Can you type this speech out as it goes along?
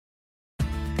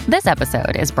This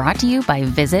episode is brought to you by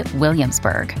Visit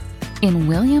Williamsburg. In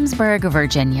Williamsburg,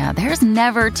 Virginia, there's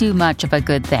never too much of a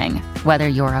good thing. Whether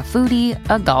you're a foodie,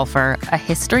 a golfer, a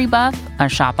history buff, a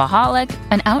shopaholic,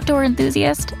 an outdoor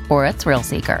enthusiast, or a thrill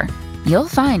seeker, you'll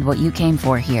find what you came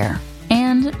for here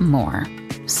and more.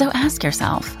 So ask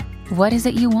yourself, what is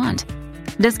it you want?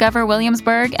 Discover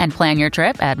Williamsburg and plan your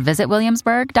trip at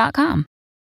visitwilliamsburg.com.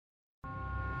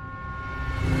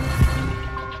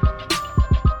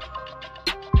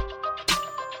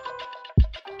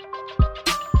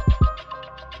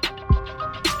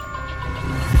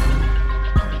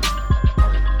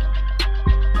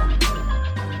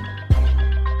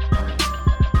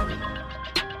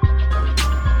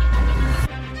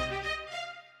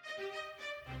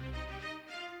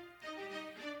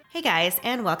 Hey guys,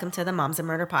 and welcome to the Moms of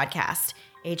Murder podcast,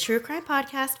 a true crime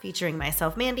podcast featuring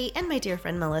myself, Mandy, and my dear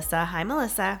friend, Melissa. Hi,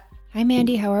 Melissa. Hi,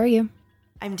 Mandy. How are you?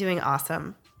 I'm doing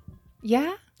awesome.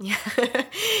 Yeah? Yeah.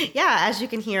 Yeah, as you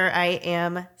can hear, I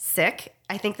am sick.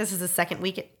 I think this is the second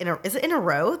week is it in a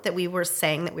row that we were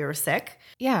saying that we were sick?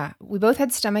 Yeah. We both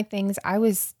had stomach things. I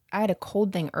had a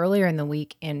cold thing earlier in the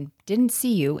week and didn't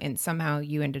see you, and somehow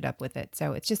you ended up with it.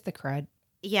 So it's just the crud.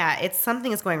 Yeah, it's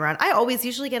something is going around. I always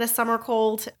usually get a summer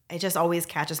cold. It just always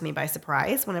catches me by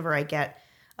surprise whenever I get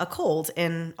a cold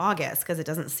in August because it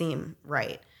doesn't seem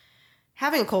right.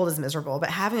 Having a cold is miserable, but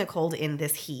having a cold in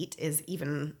this heat is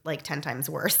even like 10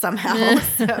 times worse somehow.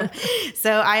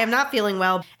 So I am not feeling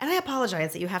well, and I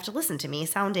apologize that you have to listen to me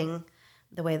sounding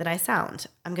the way that I sound.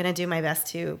 I'm going to do my best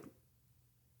to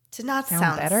not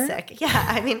sound better? sick. Yeah,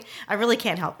 I mean, I really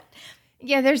can't help it.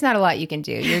 Yeah, there's not a lot you can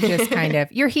do. You're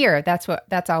just you're here.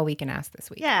 That's all we can ask this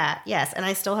week. Yeah, yes. And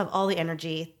I still have all the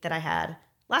energy that I had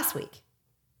last week.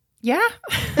 Yeah.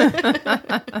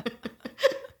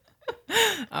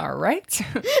 All right.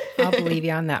 I'll believe you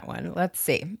on that one. Let's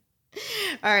see.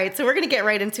 All right. So we're going to get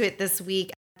right into it this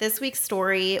week. This week's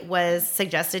story was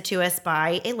suggested to us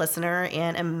by a listener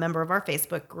and a member of our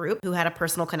Facebook group who had a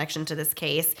personal connection to this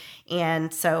case.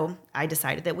 And so I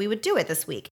decided that we would do it this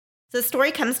week. So the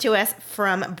story comes to us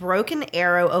from Broken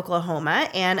Arrow, Oklahoma.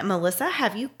 And Melissa,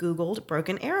 have you Googled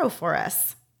Broken Arrow for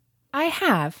us? I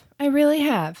have. I really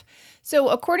have. So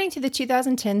according to the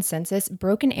 2010 census,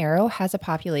 Broken Arrow has a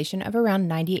population of around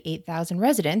 98,000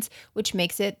 residents, which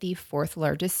makes it the fourth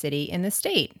largest city in the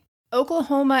state.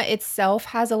 Oklahoma itself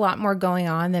has a lot more going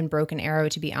on than Broken Arrow,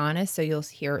 to be honest. So you'll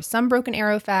hear some Broken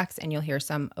Arrow facts and you'll hear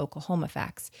some Oklahoma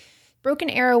facts.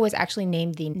 Broken Arrow was actually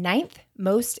named the 9th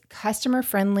most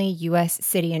customer-friendly U.S.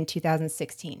 city in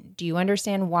 2016. Do you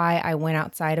understand why I went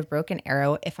outside of Broken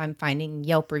Arrow if I'm finding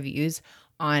Yelp reviews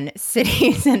on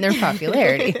cities and their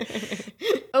popularity?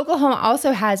 Oklahoma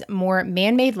also has more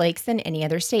man-made lakes than any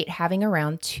other state, having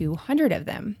around 200 of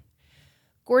them.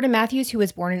 Gordon Matthews, who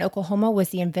was born in Oklahoma, was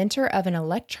the inventor of an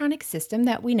electronic system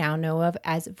that we now know of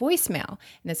as voicemail. And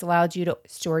this allowed you to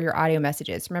store your audio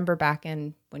messages. Remember back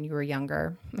in when you were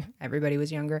younger, everybody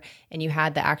was younger, and you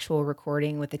had the actual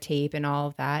recording with the tape and all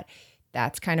of that.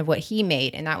 That's kind of what he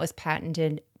made, and that was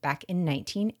patented back in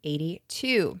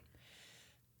 1982.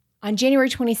 On January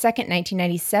 22nd,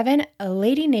 1997, a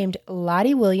lady named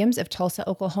Lottie Williams of Tulsa,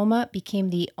 Oklahoma, became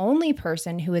the only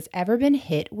person who has ever been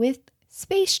hit with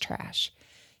space trash.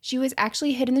 She was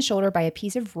actually hit in the shoulder by a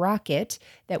piece of rocket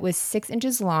that was 6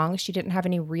 inches long. She didn't have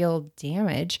any real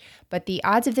damage, but the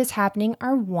odds of this happening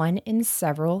are 1 in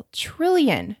several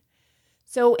trillion.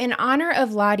 So in honor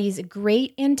of Lottie's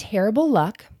great and terrible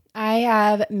luck, I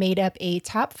have made up a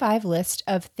top 5 list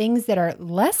of things that are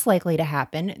less likely to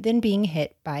happen than being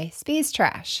hit by space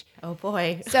trash. Oh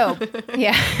boy. So,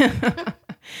 yeah.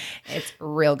 It's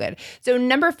real good. So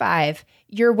number 5,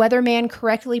 your weatherman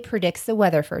correctly predicts the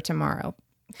weather for tomorrow.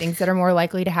 Things that are more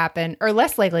likely to happen or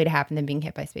less likely to happen than being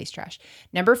hit by space trash.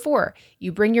 Number 4,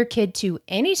 you bring your kid to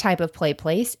any type of play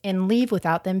place and leave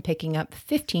without them picking up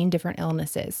 15 different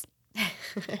illnesses.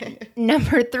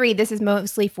 Number 3, this is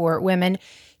mostly for women,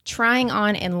 trying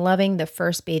on and loving the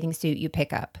first bathing suit you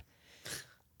pick up.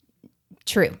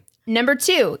 True. Number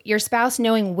 2, your spouse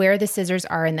knowing where the scissors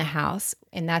are in the house.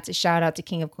 And that's a shout out to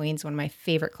King of Queens. One of my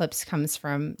favorite clips comes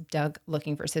from Doug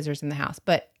looking for scissors in the house.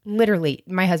 But literally,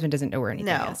 my husband doesn't know where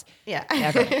anything is. Yeah.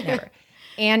 Never.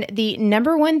 And the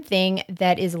number one thing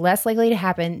that is less likely to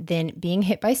happen than being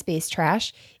hit by space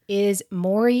trash is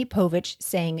Maury Povich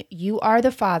saying, "You are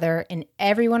the father," and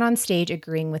everyone on stage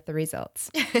agreeing with the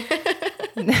results.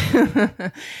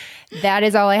 That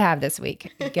is all I have this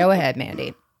week. Go ahead,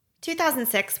 Mandy.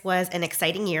 2006 was an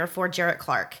exciting year for Jarrett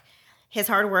Clark. His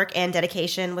hard work and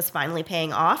dedication was finally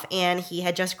paying off, and he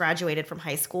had just graduated from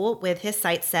high school with his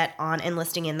sights set on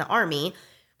enlisting in the Army,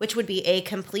 which would be a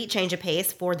complete change of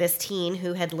pace for this teen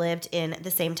who had lived in the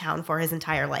same town for his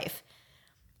entire life.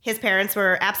 His parents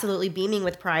were absolutely beaming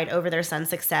with pride over their son's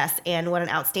success and what an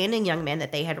outstanding young man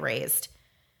that they had raised.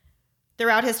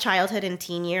 Throughout his childhood and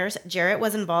teen years, Jarrett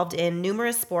was involved in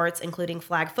numerous sports, including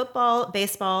flag football,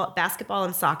 baseball, basketball,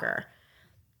 and soccer.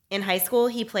 In high school,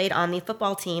 he played on the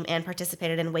football team and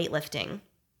participated in weightlifting.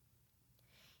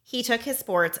 He took his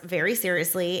sports very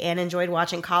seriously and enjoyed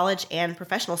watching college and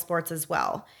professional sports as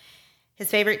well. His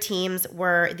favorite teams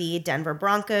were the Denver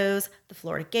Broncos, the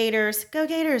Florida Gators, go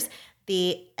Gators,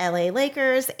 the LA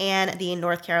Lakers, and the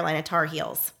North Carolina Tar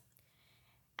Heels.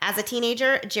 As a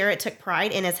teenager, Jarrett took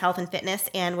pride in his health and fitness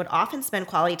and would often spend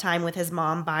quality time with his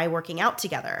mom by working out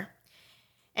together.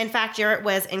 In fact, Jarrett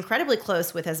was incredibly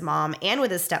close with his mom and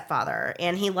with his stepfather,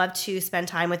 and he loved to spend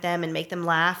time with them and make them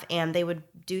laugh, and they would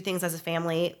do things as a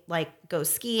family like go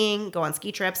skiing, go on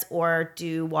ski trips, or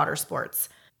do water sports.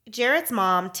 Jarrett's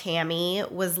mom, Tammy,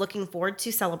 was looking forward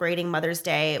to celebrating Mother's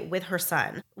Day with her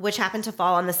son, which happened to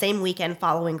fall on the same weekend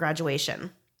following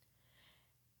graduation.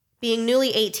 Being newly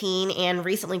 18 and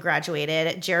recently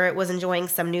graduated, Jarrett was enjoying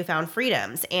some newfound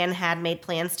freedoms and had made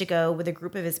plans to go with a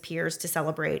group of his peers to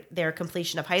celebrate their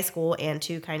completion of high school and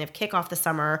to kind of kick off the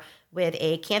summer with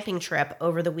a camping trip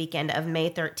over the weekend of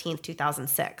May 13th,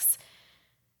 2006.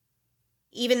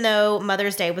 Even though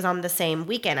Mother's Day was on the same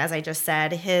weekend, as I just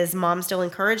said, his mom still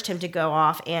encouraged him to go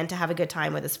off and to have a good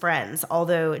time with his friends,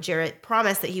 although Jarrett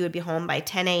promised that he would be home by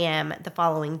 10 a.m. the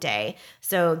following day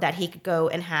so that he could go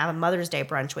and have a Mother's Day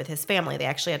brunch with his family. They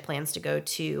actually had plans to go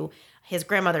to his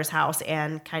grandmother's house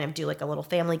and kind of do like a little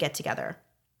family get-together.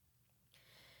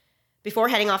 Before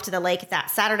heading off to the lake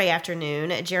that Saturday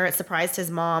afternoon, Jarrett surprised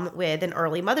his mom with an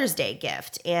early Mother's Day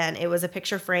gift, and it was a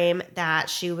picture frame that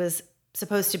she was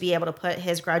supposed to be able to put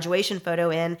his graduation photo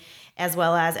in, as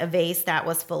well as a vase that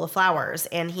was full of flowers.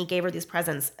 And he gave her these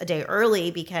presents a day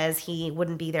early because he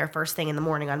wouldn't be there first thing in the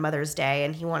morning on Mother's Day,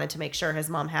 and he wanted to make sure his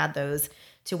mom had those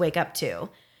to wake up to.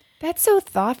 That's so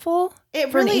thoughtful.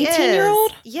 It for really an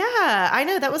 18-year-old? Yeah, I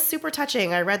know. That was super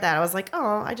touching. I read that. I was like,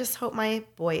 oh, I just hope my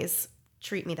boys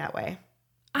treat me that way.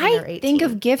 I think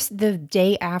of gifts the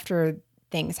day after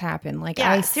things happen. Like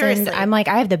yeah, seriously. I'm like,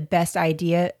 I have the best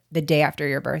idea the day after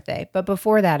your birthday. But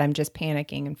before that, I'm just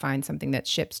panicking and find something that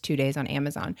ships 2 days on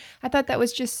Amazon. I thought that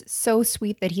was just so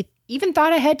sweet that he even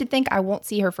thought ahead to think I won't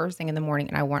see her first thing in the morning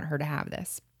and I want her to have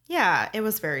this. Yeah, it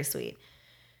was very sweet.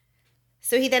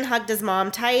 So he then hugged his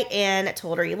mom tight and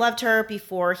told her he loved her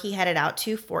before he headed out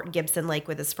to Fort Gibson Lake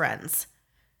with his friends.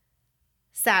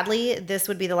 Sadly, this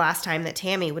would be the last time that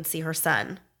Tammy would see her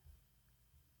son.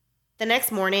 The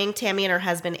next morning, Tammy and her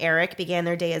husband, Eric, began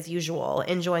their day as usual,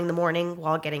 enjoying the morning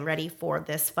while getting ready for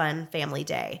this fun family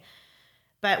day.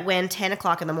 But when 10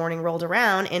 o'clock in the morning rolled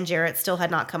around and Jarrett still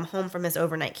had not come home from his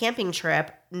overnight camping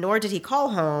trip, nor did he call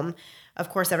home, of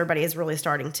course, everybody is really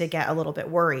starting to get a little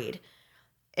bit worried.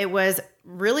 It was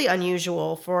really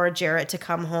unusual for Jarrett to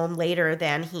come home later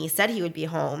than he said he would be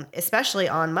home, especially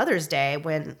on Mother's Day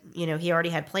when, he already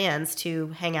had plans to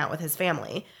hang out with his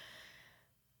family.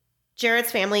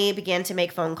 Jarrett's family began to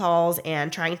make phone calls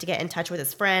and trying to get in touch with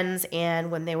his friends,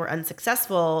 and when they were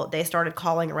unsuccessful, they started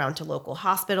calling around to local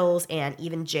hospitals and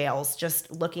even jails, just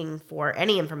looking for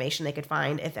any information they could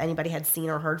find if anybody had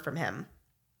seen or heard from him.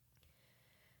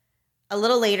 A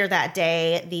little later that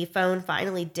day, the phone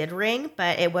finally did ring,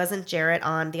 but it wasn't Jarrett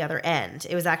on the other end.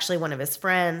 It was actually one of his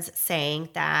friends saying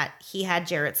that he had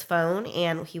Jarrett's phone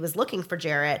and he was looking for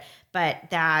Jarrett, but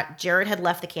that Jarrett had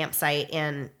left the campsite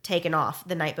and taken off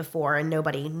the night before and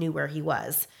nobody knew where he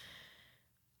was.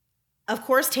 Of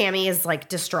course, Tammy is like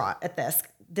distraught at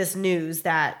this news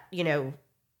that,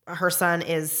 her son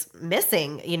is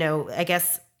missing. I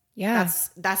guess yeah,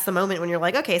 that's the moment when you're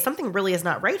like, okay, something really is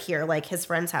not right here. Like his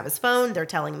friends have his phone. They're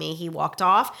telling me he walked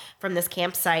off from this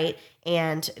campsite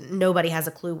and nobody has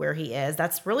a clue where he is.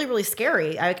 That's really, really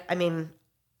scary. I mean,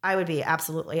 I would be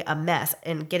absolutely a mess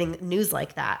in getting news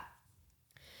like that.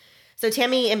 So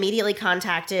Tammy immediately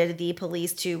contacted the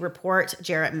police to report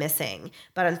Jarrett missing.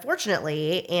 But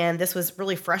unfortunately, and this was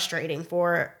really frustrating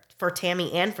for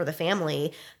Tammy and for the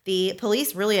family, the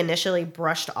police really initially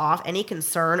brushed off any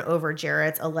concern over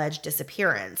Jarrett's alleged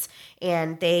disappearance.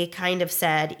 And they kind of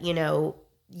said,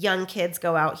 young kids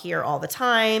go out here all the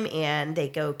time and they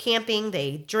go camping,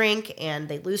 they drink, and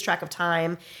they lose track of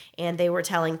time. And they were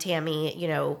telling Tammy,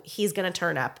 he's going to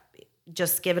turn up.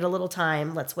 Just give it a little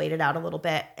time. Let's wait it out a little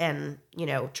bit and,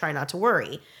 try not to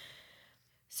worry.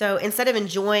 So instead of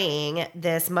enjoying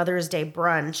this Mother's Day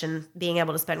brunch and being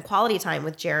able to spend quality time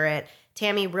with Jarrett,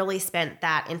 Tammy really spent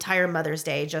that entire Mother's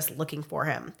Day just looking for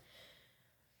him.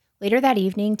 Later that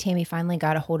evening, Tammy finally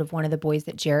got a hold of one of the boys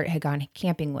that Jarrett had gone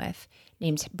camping with,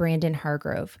 named Brandon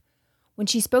Hargrove. When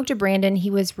she spoke to Brandon,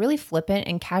 he was really flippant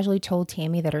and casually told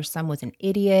Tammy that her son was an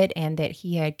idiot and that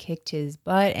he had kicked his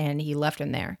butt and he left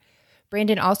him there.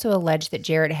 Brandon also alleged that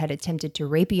Jarrett had attempted to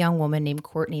rape a young woman named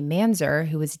Courtney Manzer,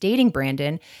 who was dating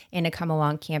Brandon, and had come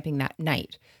along camping that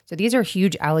night. So these are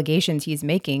huge allegations he's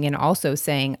making, and also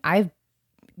saying, I've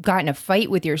gotten a fight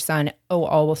with your son. Oh,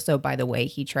 also, by the way,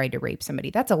 he tried to rape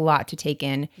somebody. That's a lot to take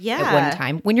in at one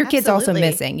time. When your kid's also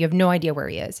missing, you have no idea where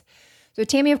he is. So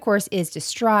Tammy, of course, is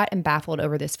distraught and baffled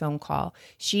over this phone call.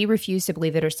 She refused to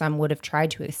believe that her son would have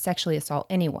tried to sexually assault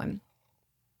anyone.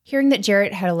 Hearing that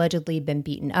Jarrett had allegedly been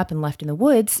beaten up and left in the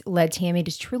woods led Tammy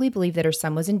to truly believe that her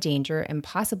son was in danger and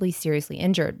possibly seriously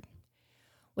injured.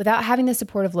 Without having the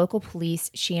support of local police,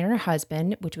 she and her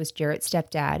husband, which was Jarrett's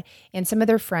stepdad, and some of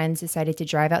their friends decided to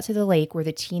drive out to the lake where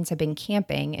the teens had been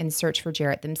camping and search for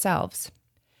Jarrett themselves.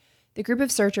 The group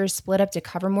of searchers split up to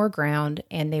cover more ground,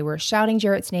 and they were shouting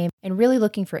Jarrett's name and really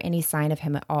looking for any sign of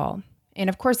him at all. And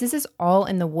of course, this is all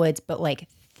in the woods, but like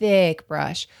thick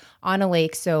brush on a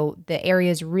lake, so the area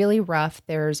is really rough.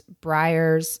 There's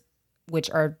briars, which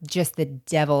are just the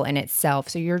devil in itself.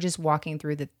 So you're just walking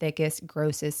through the thickest,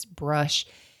 grossest brush,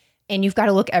 and you've got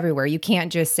to look everywhere. You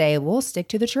can't just say, we'll stick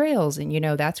to the trails, and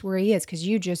that's where he is, because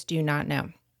you just do not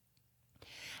know.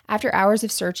 After hours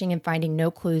of searching and finding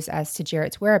no clues as to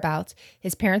Jarrett's whereabouts,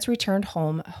 his parents returned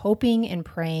home, hoping and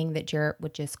praying that Jarrett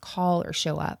would just call or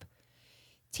show up.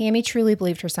 Tammy truly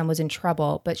believed her son was in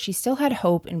trouble, but she still had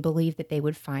hope and believed that they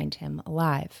would find him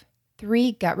alive.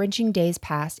 3 gut-wrenching days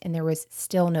passed, and there was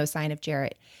still no sign of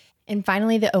Jarrett. And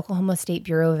finally, the Oklahoma State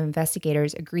Bureau of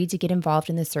Investigators agreed to get involved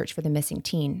in the search for the missing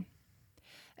teen.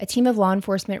 A team of law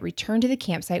enforcement returned to the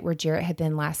campsite where Jarrett had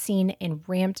been last seen and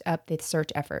ramped up the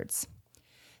search efforts.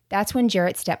 That's when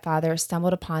Jarrett's stepfather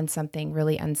stumbled upon something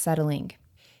really unsettling.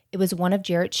 It was one of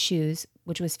Jarrett's shoes,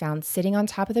 which was found sitting on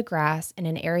top of the grass in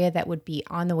an area that would be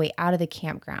on the way out of the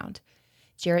campground.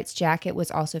 Jarrett's jacket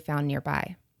was also found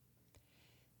nearby.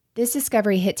 This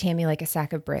discovery hit Tammy like a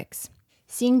sack of bricks.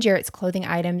 Seeing Jarrett's clothing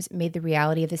items made the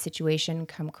reality of the situation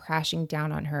come crashing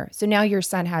down on her. So now your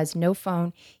son has no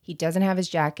phone, he doesn't have his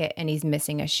jacket, and he's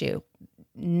missing a shoe.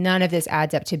 None of this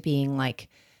adds up to being like,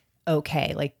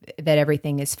 okay, like that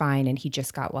everything is fine and he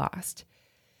just got lost.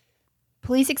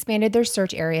 Police expanded their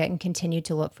search area and continued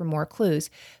to look for more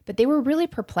clues, but they were really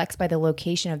perplexed by the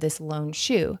location of this lone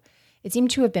shoe. It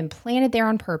seemed to have been planted there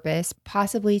on purpose,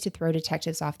 possibly to throw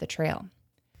detectives off the trail.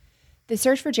 The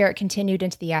search for Jarrett continued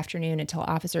into the afternoon until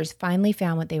officers finally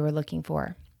found what they were looking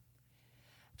for.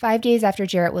 5 days after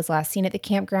Jarrett was last seen at the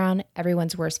campground,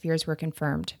 everyone's worst fears were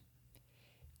confirmed.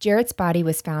 Jarrett's body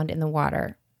was found in the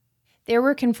water. There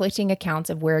were conflicting accounts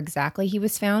of where exactly he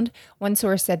was found. One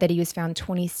source said that he was found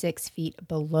 26 feet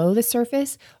below the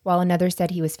surface, while another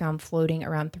said he was found floating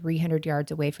around 300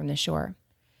 yards away from the shore.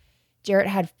 Jarrett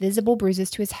had visible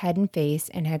bruises to his head and face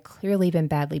and had clearly been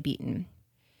badly beaten.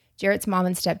 Jarrett's mom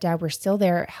and stepdad were still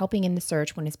there helping in the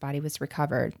search when his body was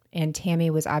recovered, and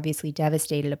Tammy was obviously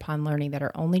devastated upon learning that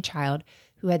her only child,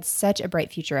 who had such a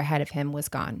bright future ahead of him, was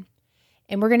gone.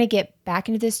 And we're going to get back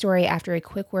into this story after a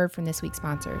quick word from this week's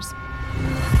sponsors.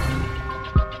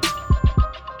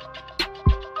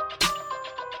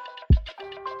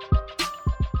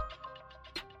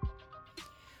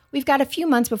 We've got a few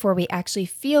months before we actually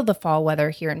feel the fall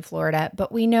weather here in Florida,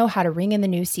 but we know how to ring in the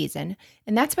new season,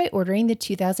 and that's by ordering the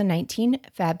 2019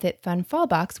 FabFitFun Fall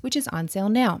Box, which is on sale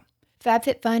now.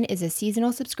 FabFitFun is a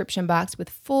seasonal subscription box with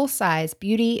full-size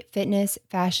beauty, fitness,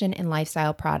 fashion, and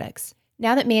lifestyle products.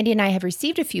 Now that Mandy and I have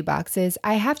received a few boxes,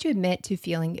 I have to admit to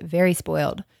feeling very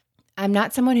spoiled. I'm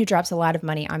not someone who drops a lot of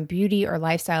money on beauty or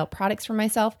lifestyle products for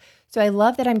myself, so I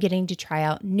love that I'm getting to try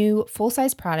out new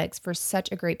full-size products for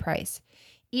such a great price.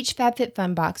 Each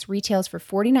FabFitFun box retails for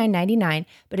 $49.99,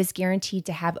 but is guaranteed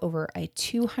to have over a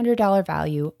 $200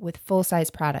 value with full-size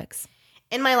products.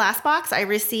 In my last box, I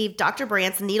received Dr.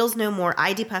 Brandt's Needles No More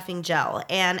Eye Depuffing Gel,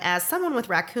 and as someone with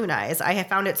raccoon eyes, I have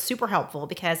found it super helpful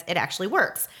because it actually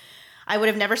works. I would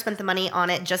have never spent the money on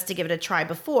it just to give it a try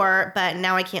before, but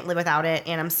now I can't live without it,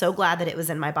 and I'm so glad that it was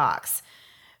in my box.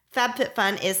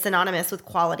 FabFitFun is synonymous with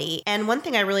quality, and one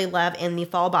thing I really love in the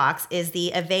fall box is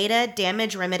the Aveda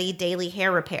Damage Remedy Daily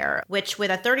Hair Repair, which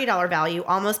with a $30 value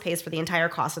almost pays for the entire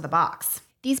cost of the box.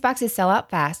 These boxes sell out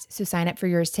fast, so sign up for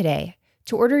yours today.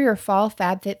 To order your fall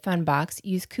FabFitFun box,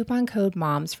 use coupon code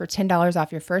MOMS for $10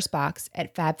 off your first box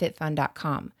at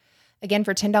fabfitfun.com. Again,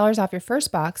 for $10 off your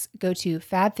first box, go to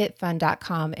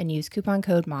fabfitfun.com and use coupon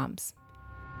code MOMS.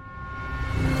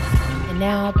 And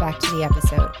now, back to the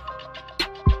episode.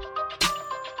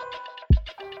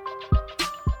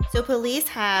 So police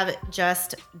have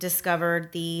just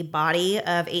discovered the body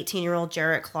of 18-year-old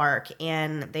Jarrett Clark,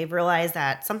 and they've realized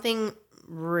that something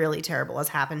really terrible has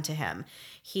happened to him.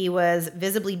 He was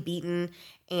visibly beaten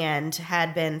and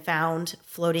had been found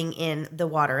floating in the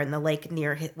water in the lake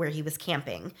near where he was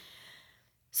camping.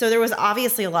 So there was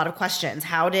obviously a lot of questions.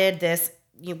 How did this,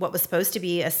 what was supposed to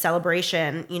be a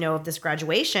celebration, of this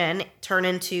graduation turn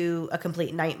into a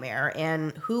complete nightmare?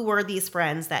 And who were these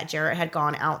friends that Jarrett had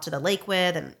gone out to the lake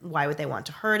with, and why would they want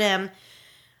to hurt him?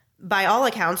 By all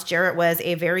accounts, Jarrett was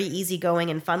a very easygoing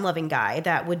and fun-loving guy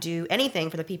that would do anything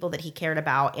for the people that he cared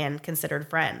about and considered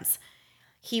friends.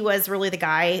 He was really the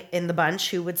guy in the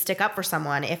bunch who would stick up for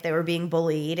someone if they were being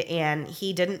bullied, and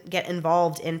he didn't get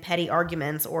involved in petty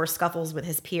arguments or scuffles with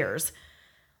his peers.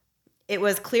 It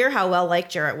was clear how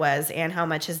well-liked Jarrett was and how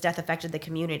much his death affected the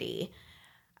community.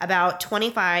 About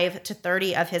 25 to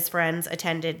 30 of his friends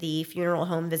attended the funeral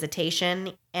home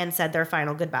visitation and said their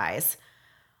final goodbyes.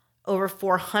 Over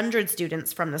 400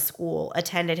 students from the school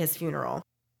attended his funeral.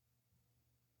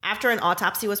 After an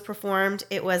autopsy was performed,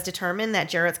 it was determined that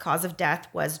Jarrett's cause of death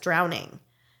was drowning.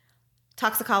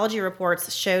 Toxicology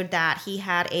reports showed that he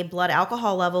had a blood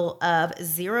alcohol level of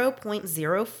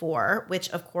 0.04, which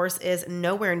of course is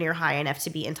nowhere near high enough to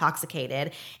be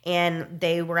intoxicated. And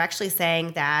they were actually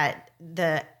saying that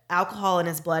the alcohol in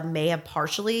his blood may have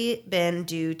partially been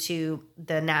due to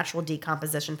the natural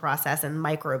decomposition process and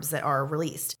microbes that are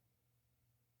released.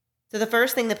 So the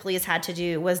first thing the police had to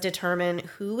do was determine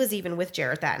who was even with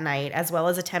Jarrett that night, as well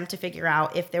as attempt to figure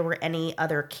out if there were any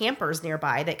other campers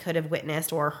nearby that could have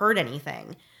witnessed or heard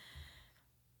anything.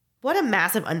 What a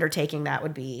massive undertaking that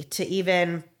would be, to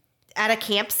even at a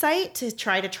campsite to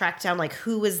try to track down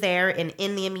who was there and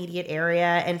in the immediate area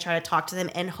and try to talk to them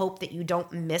and hope that you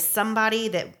don't miss somebody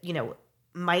that,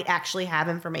 might actually have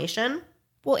information.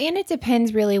 Well, and it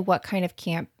depends really what kind of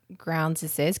campgrounds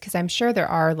this is, because I'm sure there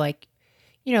are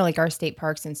our state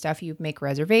parks and stuff, you make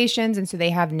reservations. And so they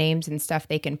have names and stuff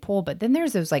they can pull. But then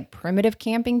there's those primitive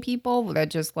camping people that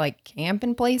just camp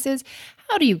in places.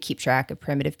 How do you keep track of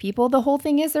primitive people? The whole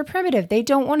thing is they're primitive. They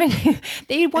don't want to,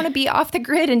 they want to be off the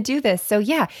grid and do this. So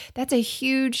yeah, that's a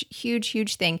huge, huge,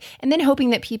 huge thing. And then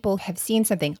hoping that people have seen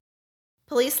something.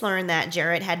 Police learned that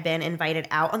Jarrett had been invited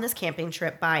out on this camping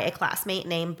trip by a classmate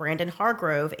named Brandon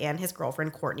Hargrove and his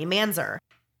girlfriend, Courtney Manzer.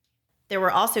 There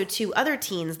were also two other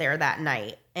teens there that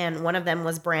night, and one of them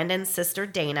was Brandon's sister,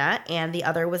 Dana, and the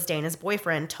other was Dana's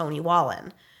boyfriend, Tony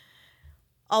Wallen.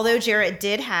 Although Jarrett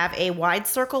did have a wide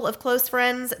circle of close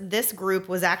friends, this group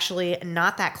was actually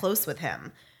not that close with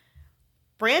him.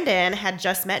 Brandon had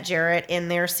just met Jarrett in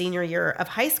their senior year of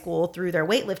high school through their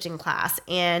weightlifting class,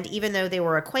 and even though they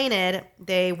were acquainted,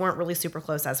 they weren't really super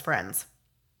close as friends.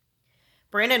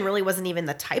 Brandon really wasn't even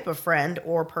the type of friend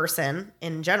or person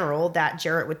in general that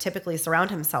Jarrett would typically surround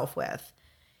himself with.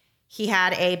 He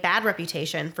had a bad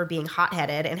reputation for being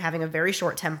hot-headed and having a very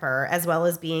short temper, as well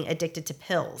as being addicted to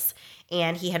pills.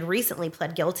 And he had recently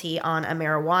pled guilty on a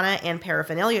marijuana and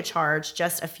paraphernalia charge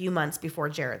just a few months before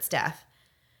Jarrett's death.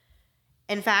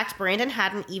 In fact, Brandon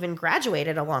hadn't even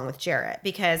graduated along with Jarrett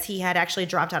because he had actually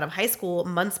dropped out of high school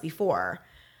months before.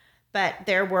 But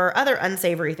there were other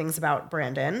unsavory things about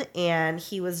Brandon, and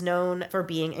he was known for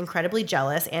being incredibly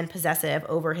jealous and possessive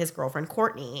over his girlfriend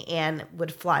Courtney, and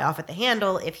would fly off at the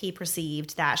handle if he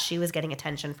perceived that she was getting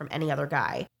attention from any other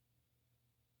guy.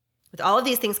 With all of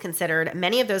these things considered,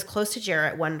 many of those close to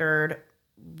Jarrett wondered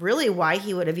really why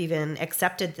he would have even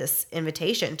accepted this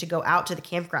invitation to go out to the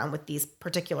campground with these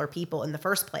particular people in the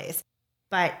first place.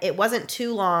 But it wasn't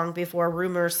too long before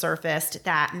rumors surfaced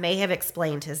that may have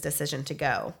explained his decision to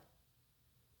go.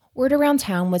 Word around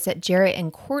town was that Jarrett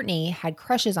and Courtney had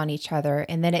crushes on each other,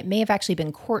 and that it may have actually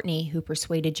been Courtney who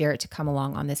persuaded Jarrett to come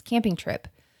along on this camping trip.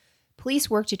 Police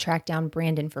worked to track down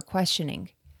Brandon for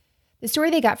questioning. The story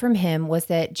they got from him was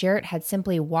that Jarrett had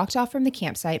simply walked off from the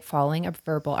campsite following a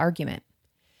verbal argument.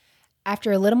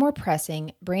 After a little more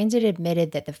pressing, Brandon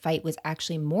admitted that the fight was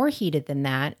actually more heated than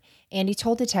that, and he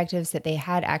told detectives that they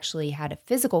had actually had a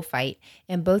physical fight,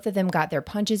 and both of them got their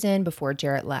punches in before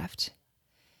Jarrett left.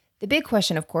 The big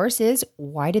question, of course, is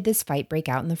why did this fight break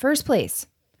out in the first place?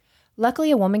 Luckily,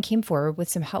 a woman came forward with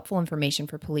some helpful information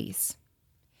for police.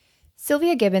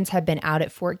 Sylvia Gibbons had been out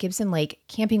at Fort Gibson Lake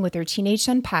camping with her teenage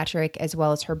son Patrick, as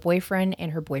well as her boyfriend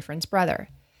and her boyfriend's brother.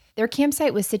 Their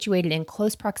campsite was situated in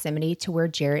close proximity to where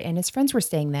Jarrett and his friends were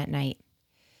staying that night.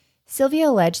 Sylvia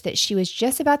alleged that she was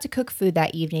just about to cook food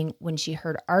that evening when she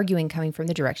heard arguing coming from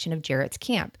the direction of Jarrett's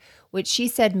camp, which she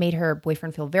said made her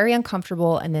boyfriend feel very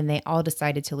uncomfortable, and then they all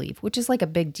decided to leave, which is like a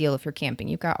big deal if you're camping.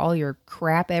 You've got all your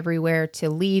crap everywhere. To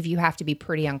leave, you have to be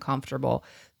pretty uncomfortable.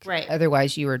 Right.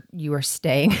 Otherwise, you were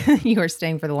staying you were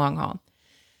staying for the long haul.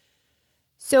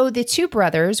 So the two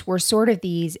brothers were sort of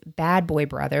these bad boy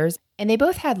brothers, and they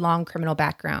both had long criminal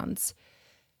backgrounds.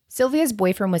 Sylvia's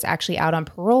boyfriend was actually out on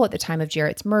parole at the time of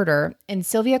Jarrett's murder, and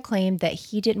Sylvia claimed that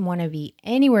he didn't want to be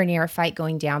anywhere near a fight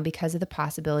going down because of the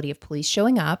possibility of police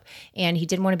showing up, and he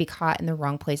didn't want to be caught in the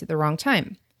wrong place at the wrong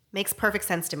time. Makes perfect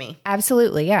sense to me.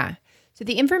 Absolutely, yeah. So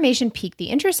the information piqued the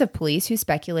interest of police, who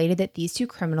speculated that these two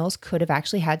criminals could have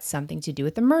actually had something to do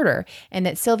with the murder, and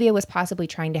that Sylvia was possibly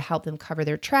trying to help them cover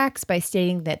their tracks by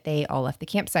stating that they all left the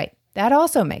campsite. That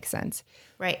also makes sense.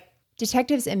 Right.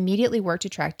 Detectives immediately worked to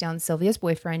track down Sylvia's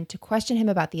boyfriend to question him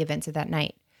about the events of that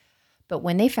night. But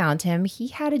when they found him, he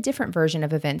had a different version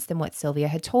of events than what Sylvia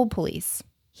had told police.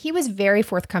 He was very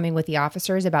forthcoming with the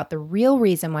officers about the real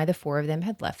reason why the four of them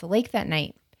had left the lake that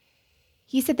night.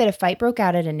 He said that a fight broke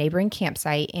out at a neighboring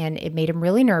campsite and it made him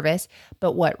really nervous,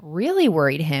 but what really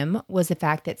worried him was the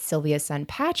fact that Sylvia's son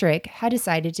Patrick had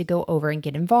decided to go over and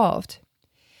get involved.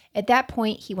 At that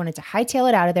point, he wanted to hightail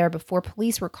it out of there before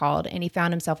police were called, and he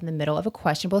found himself in the middle of a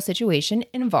questionable situation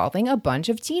involving a bunch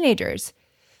of teenagers.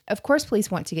 Of course, police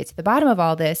want to get to the bottom of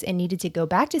all this and needed to go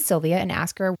back to Sylvia and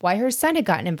ask her why her son had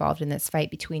gotten involved in this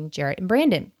fight between Jarrett and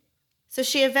Brandon. So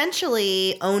she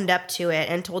eventually owned up to it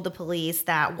and told the police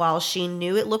that while she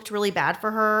knew it looked really bad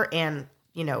for her, and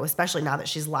especially now that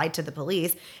she's lied to the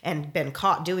police and been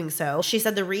caught doing so, she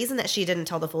said the reason that she didn't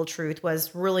tell the full truth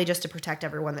was really just to protect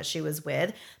everyone that she was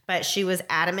with. But she was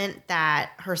adamant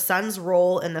that her son's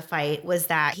role in the fight was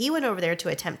that he went over there to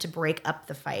attempt to break up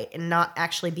the fight and not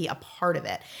actually be a part of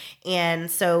it. And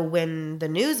so when the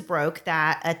news broke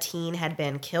that a teen had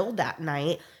been killed that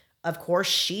night, of course,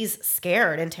 she's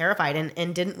scared and terrified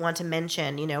and didn't want to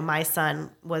mention, my son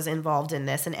was involved in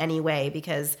this in any way,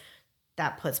 because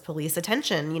that puts police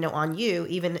attention, on you,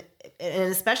 even,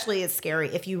 and especially it's scary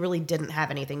if you really didn't have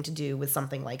anything to do with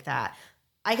something like that.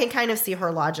 I can kind of see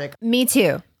her logic. Me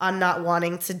too. On not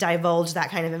wanting to divulge that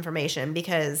kind of information,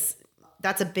 because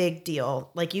that's a big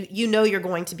deal. Like, you're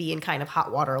going to be in kind of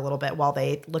hot water a little bit while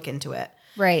they look into it.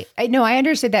 Right. I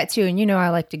understood that too. And I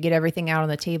like to get everything out on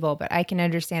the table, but I can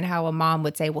understand how a mom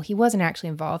would say, well, he wasn't actually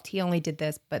involved. He only did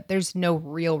this, but there's no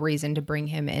real reason to bring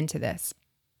him into this.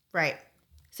 Right.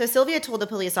 So Sylvia told the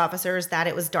police officers that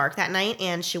it was dark that night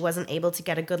and she wasn't able to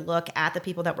get a good look at the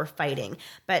people that were fighting.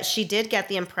 But she did get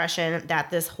the impression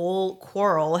that this whole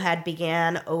quarrel had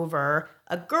began over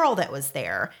a girl that was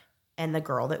there. And the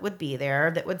girl that would be there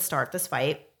that would start this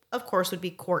fight, of course, would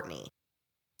be Courtney.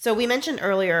 So we mentioned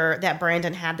earlier that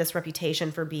Brandon had this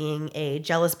reputation for being a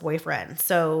jealous boyfriend.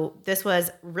 So this was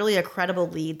really a credible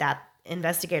lead that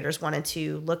investigators wanted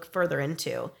to look further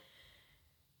into.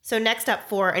 So next up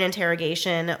for an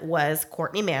interrogation was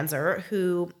Courtney Manzer,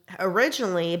 who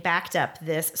originally backed up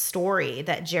this story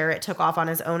that Jarrett took off on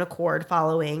his own accord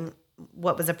following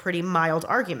what was a pretty mild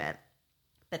argument.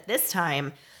 But this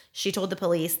time, she told the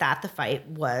police that the fight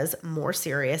was more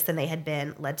serious than they had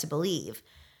been led to believe.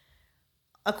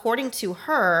 According to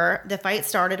her, the fight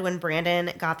started when Brandon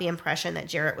got the impression that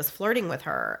Jarrett was flirting with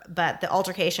her, but the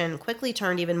altercation quickly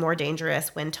turned even more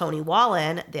dangerous when Tony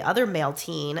Wallen, the other male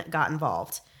teen, got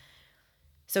involved.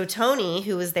 So Tony,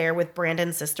 who was there with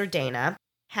Brandon's sister Dana,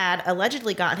 had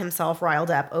allegedly gotten himself riled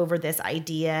up over this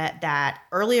idea that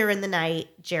earlier in the night,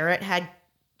 Jarrett had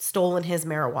stolen his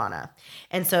marijuana.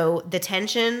 And so the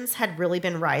tensions had really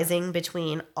been rising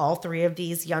between all three of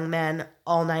these young men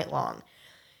all night long.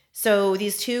 So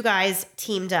these two guys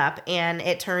teamed up and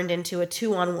it turned into a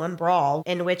 2-on-1 brawl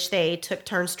in which they took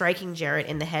turns striking Jarrett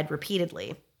in the head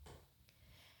repeatedly.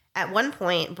 At one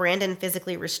point, Brandon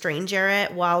physically restrained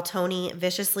Jarrett while Tony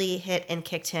viciously hit and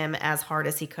kicked him as hard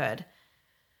as he could.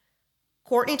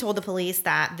 Courtney told the police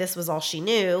that this was all she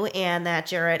knew and that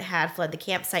Jarrett had fled the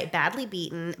campsite badly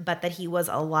beaten, but that he was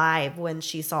alive when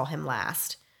she saw him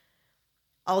last.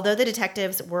 Although the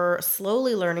detectives were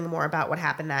slowly learning more about what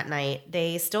happened that night,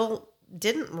 they still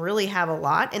didn't really have a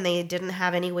lot, and they didn't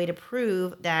have any way to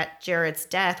prove that Jarrett's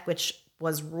death, which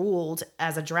was ruled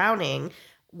as a drowning,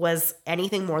 was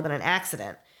anything more than an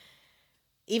accident.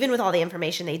 Even with all the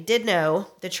information they did know,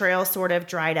 the trail sort of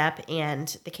dried up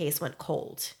and the case went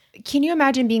cold. Can you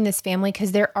imagine being this family?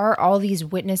 Because there are all these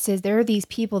witnesses. There are these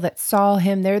people that saw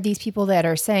him. There are these people that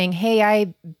are saying, hey,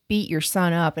 I beat your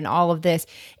son up and all of this.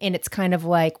 And it's kind of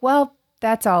like, well,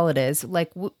 that's all it is.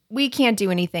 Like, we can't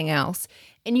do anything else.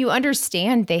 And you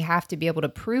understand they have to be able to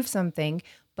prove something.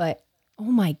 But, oh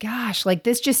my gosh, like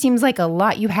this just seems like a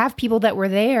lot. You have people that were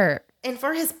there. And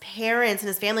for his parents and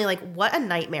his family, like what a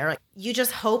nightmare. Like, you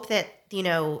just hope that,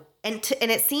 And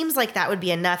it seems like that would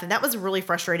be enough. And that was really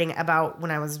frustrating about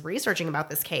when I was researching about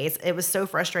this case. It was so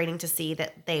frustrating to see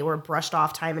that they were brushed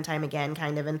off time and time again,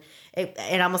 kind of. And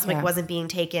it almost like wasn't being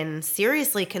taken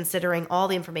seriously considering all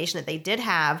the information that they did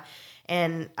have.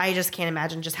 And I just can't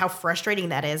imagine just how frustrating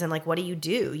that is. And like, what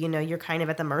do? You're kind of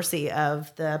at the mercy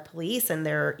of the police and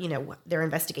their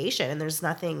investigation. And there's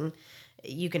nothing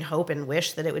you can hope and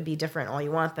wish that it would be different all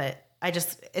you want. But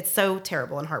it's so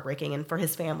terrible and heartbreaking. And for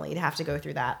his family to have to go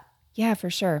through that. Yeah, for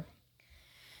sure.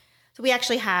 So we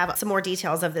actually have some more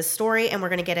details of this story, and we're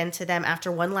going to get into them after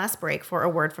one last break for a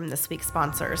word from this week's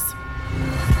sponsors.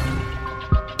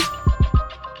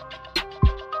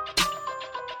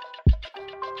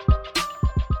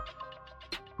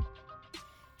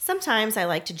 Sometimes I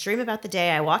like to dream about the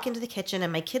day I walk into the kitchen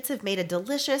and my kids have made a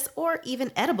delicious or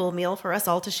even edible meal for us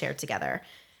all to share together.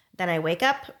 Then I wake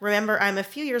up, remember I'm a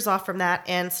few years off from that,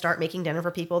 and start making dinner for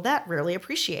people that rarely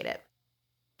appreciate it.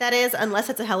 That is, unless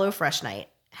it's a HelloFresh night.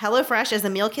 HelloFresh is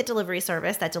a meal kit delivery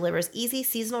service that delivers easy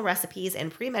seasonal recipes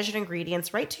and pre-measured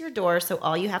ingredients right to your door, so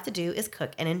all you have to do is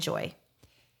cook and enjoy.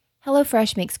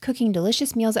 HelloFresh makes cooking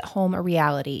delicious meals at home a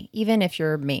reality, even if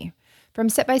you're me. From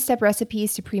step-by-step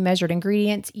recipes to pre-measured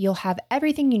ingredients, you'll have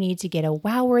everything you need to get a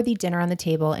wow-worthy dinner on the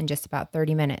table in just about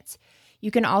 30 minutes. You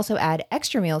can also add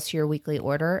extra meals to your weekly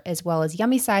order, as well as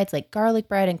yummy sides like garlic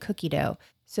bread and cookie dough.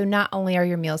 So not only are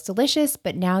your meals delicious,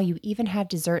 but now you even have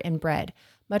dessert and bread.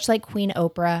 Much like Queen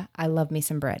Oprah, I love me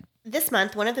some bread. This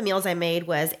month, one of the meals I made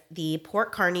was the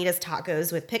pork carnitas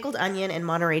tacos with pickled onion and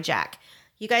Monterey Jack.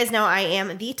 You guys know I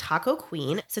am the taco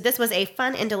queen, so this was a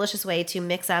fun and delicious way to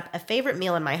mix up a favorite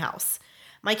meal in my house.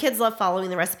 My kids love following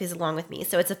the recipes along with me,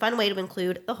 so it's a fun way to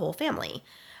include the whole family.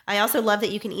 I also love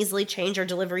that you can easily change your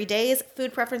delivery days,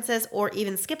 food preferences, or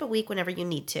even skip a week whenever you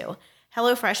need to.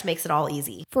 HelloFresh makes it all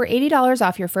easy. For $80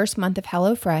 off your first month of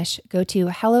HelloFresh, go to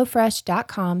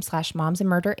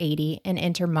HelloFresh.com/momsandmurder80 and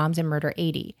enter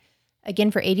momsandmurder80.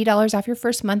 Again, for $80 off your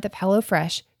first month of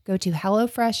HelloFresh, go to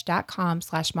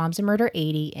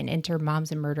HelloFresh.com/momsandmurder80 and enter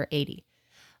momsandmurder80.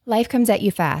 Life comes at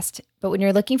you fast, but when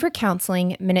you're looking for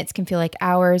counseling, minutes can feel like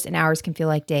hours and hours can feel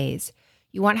like days.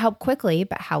 You want help quickly,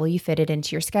 but how will you fit it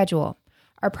into your schedule?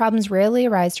 Our problems rarely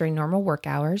arise during normal work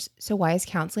hours, so why is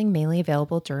counseling mainly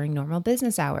available during normal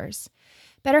business hours?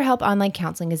 BetterHelp Online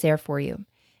Counseling is there for you.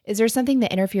 Is there something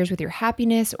that interferes with your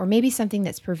happiness or maybe something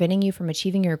that's preventing you from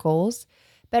achieving your goals?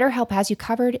 BetterHelp has you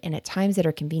covered and at times that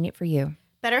are convenient for you.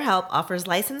 BetterHelp offers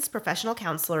licensed professional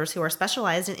counselors who are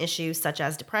specialized in issues such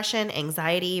as depression,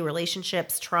 anxiety,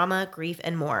 relationships, trauma, grief,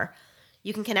 and more.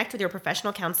 You can connect with your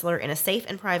professional counselor in a safe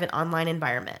and private online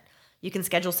environment. You can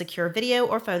schedule secure video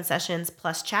or phone sessions,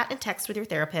 plus chat and text with your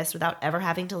therapist without ever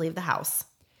having to leave the house.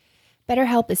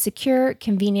 BetterHelp is secure,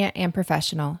 convenient, and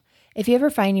professional. If you ever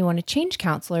find you want to change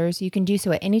counselors, you can do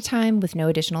so at any time with no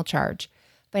additional charge.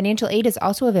 Financial aid is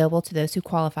also available to those who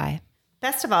qualify.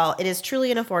 Best of all, it is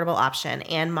truly an affordable option,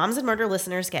 and Moms and Murder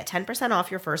listeners get 10%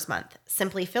 off your first month.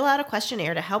 Simply fill out a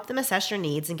questionnaire to help them assess your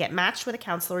needs and get matched with a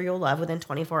counselor you'll love within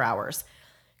 24 hours.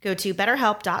 Go to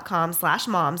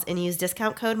betterhelp.com/moms and use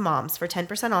discount code MOMS for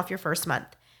 10% off your first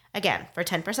month. Again, for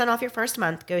 10% off your first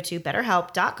month, go to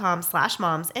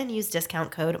betterhelp.com/moms and use discount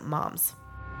code MOMS.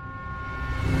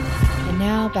 And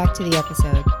now back to the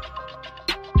episode.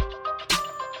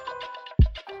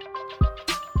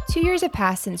 2 years have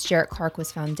passed since Jarrett Clark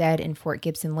was found dead in Fort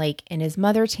Gibson Lake, and his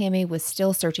mother, Tammy, was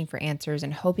still searching for answers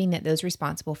and hoping that those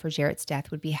responsible for Jarrett's death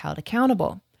would be held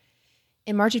accountable.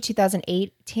 In March of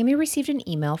 2008, Tammy received an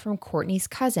email from Courtney's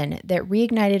cousin that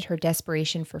reignited her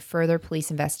desperation for further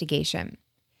police investigation.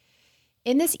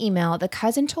 In this email, the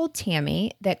cousin told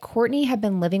Tammy that Courtney had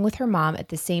been living with her mom at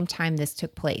the same time this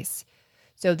took place.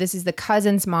 So this is the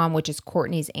cousin's mom, which is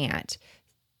Courtney's aunt.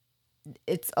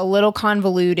 It's a little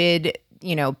convoluted.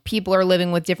 You know, people are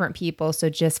living with different people, so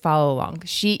just follow along.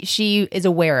 She is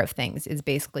aware of things is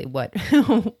basically what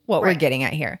we're getting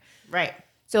at here. Right.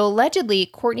 So allegedly,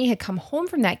 Courtney had come home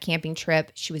from that camping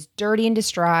trip. She was dirty and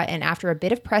distraught, and after a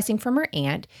bit of pressing from her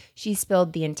aunt, she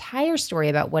spilled the entire story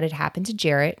about what had happened to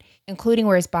Jarrett, including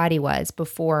where his body was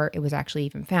before it was actually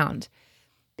even found.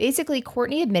 Basically,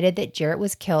 Courtney admitted that Jarrett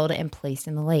was killed and placed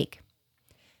in the lake.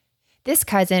 This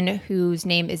cousin, whose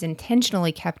name is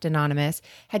intentionally kept anonymous,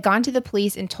 had gone to the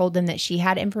police and told them that she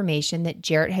had information that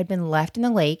Jarrett had been left in the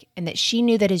lake and that she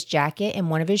knew that his jacket and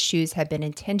one of his shoes had been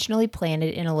intentionally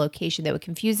planted in a location that would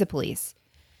confuse the police.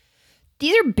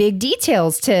 These are big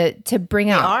details to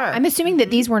bring out. I'm assuming that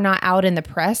these were not out in the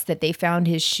press, that they found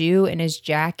his shoe and his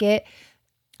jacket.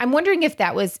 I'm wondering if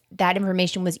that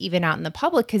information was even out in the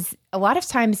public, because a lot of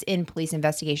times in police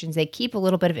investigations, they keep a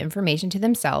little bit of information to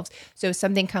themselves. So if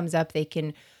something comes up, they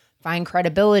can find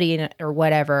credibility in it or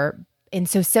whatever. And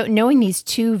so knowing these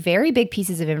two very big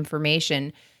pieces of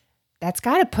information, that's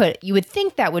got to put, you would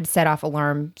think that would set off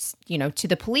alarms, to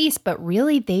the police, but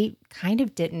really they kind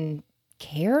of didn't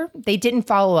care. They didn't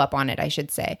follow up on it, I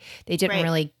should say. They didn't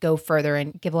really go further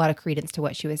and give a lot of credence to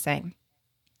what she was saying.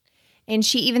 And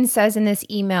she even says in this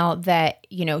email that,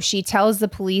 she tells the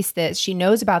police that she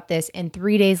knows about this, and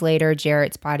 3 days later,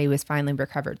 Jarrett's body was finally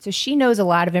recovered. So she knows a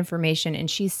lot of information, and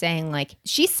she's saying,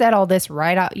 she said all this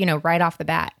right off the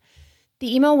bat.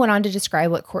 The email went on to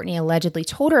describe what Courtney allegedly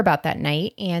told her about that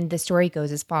night, and the story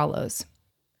goes as follows.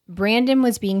 Brandon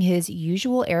was being his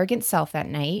usual arrogant self that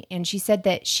night, and she said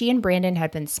that she and Brandon had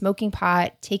been smoking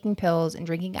pot, taking pills, and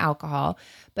drinking alcohol,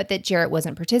 but that Jarrett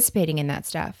wasn't participating in that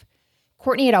stuff.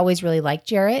 Courtney had always really liked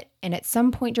Jarrett, and at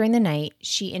some point during the night,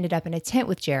 she ended up in a tent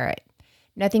with Jarrett.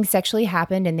 Nothing sexually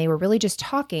happened, and they were really just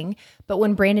talking, but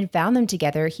when Brandon found them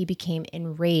together, he became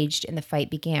enraged and the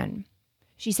fight began.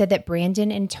 She said that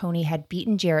Brandon and Tony had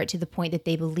beaten Jarrett to the point that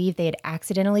they believed they had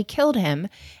accidentally killed him,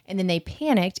 and then they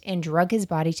panicked and drug his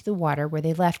body to the water where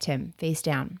they left him, face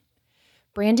down.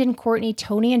 Brandon, Courtney,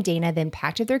 Tony, and Dana then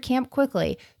packed up their camp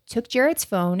quickly, took Jarrett's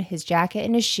phone, his jacket,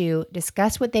 and his shoe,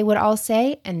 discussed what they would all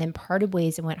say, and then parted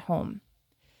ways and went home.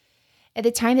 At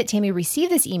the time that Tammy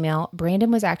received this email,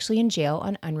 Brandon was actually in jail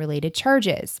on unrelated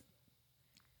charges.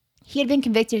 He had been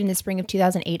convicted in the spring of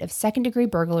 2008 of second-degree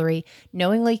burglary,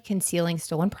 knowingly concealing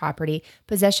stolen property,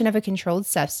 possession of a controlled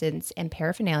substance and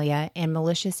paraphernalia, and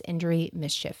malicious injury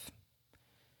mischief.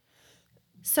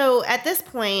 So at this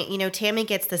point, Tammy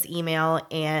gets this email,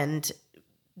 and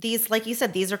these, like you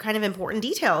said, these are kind of important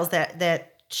details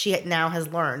that she now has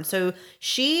learned. So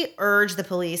she urged the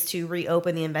police to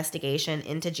reopen the investigation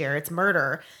into Jarrett's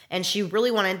murder, and she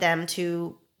really wanted them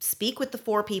to speak with the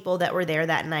 4 people that were there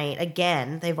that night.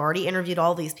 Again, they've already interviewed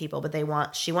all these people,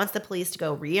 but she wants the police to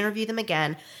go re-interview them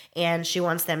again, and she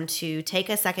wants them to take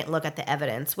a second look at the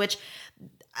evidence, which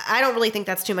I don't really think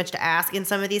that's too much to ask in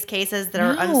some of these cases that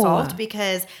are unsolved,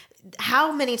 because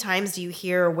how many times do you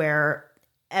hear where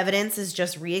evidence is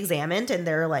just re-examined and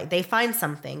they find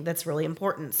something that's really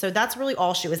important? So that's really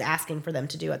all she was asking for them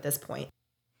to do at this point.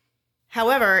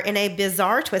 However, in a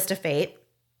bizarre twist of fate,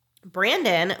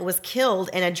 Brandon was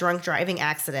killed in a drunk driving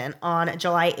accident on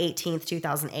July 18th,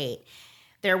 2008.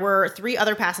 There were 3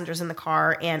 other passengers in the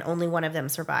car, and only one of them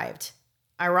survived.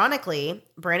 Ironically,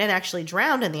 Brandon actually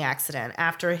drowned in the accident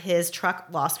after his truck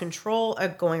lost control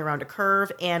going around a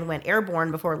curve and went airborne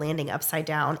before landing upside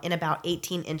down in about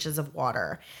 18 inches of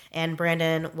water. And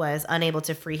Brandon was unable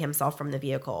to free himself from the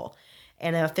vehicle.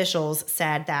 And the officials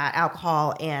said that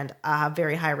alcohol and a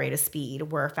very high rate of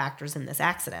speed were factors in this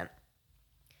accident.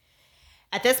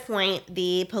 At this point,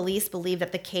 the police believe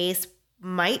that the case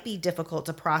might be difficult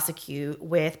to prosecute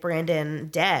with Brandon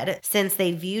dead, since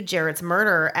they viewed Jarrett's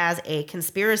murder as a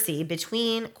conspiracy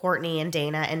between Courtney and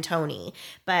Dana and Tony.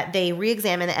 But they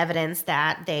re-examined the evidence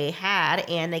that they had,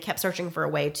 and they kept searching for a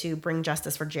way to bring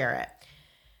justice for Jarrett.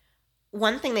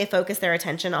 One thing they focused their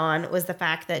attention on was the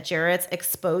fact that Jarrett's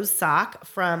exposed sock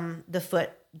from the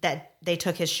foot that they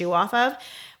took his shoe off of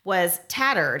was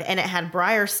tattered, and it had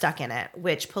briars stuck in it,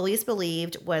 which police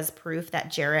believed was proof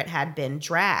that Jarrett had been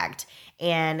dragged.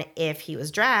 And if he was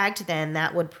dragged, then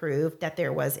that would prove that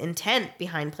there was intent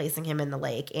behind placing him in the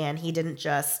lake, and he didn't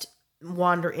just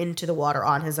wander into the water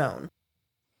on his own.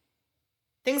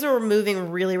 Things were moving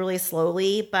really, really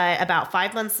slowly, but about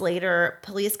 5 months later,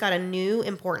 police got a new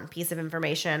important piece of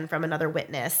information from another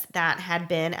witness that had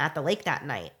been at the lake that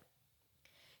night.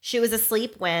 She was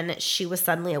asleep when she was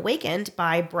suddenly awakened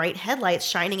by bright headlights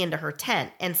shining into her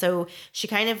tent. And so she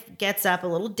kind of gets up a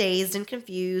little dazed and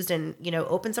confused and,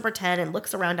 opens up her tent and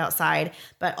looks around outside.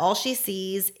 But all she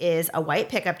sees is a white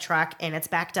pickup truck, and it's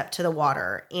backed up to the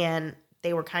water. And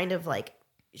they were kind of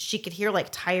she could hear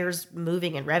tires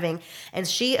moving and revving. And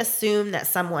she assumed that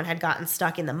someone had gotten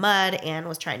stuck in the mud and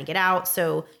was trying to get out.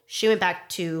 So she went back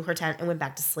to her tent and went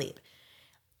back to sleep.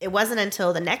 It wasn't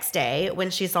until the next day, when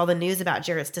she saw the news about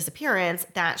Jarrett's disappearance,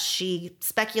 that she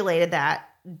speculated that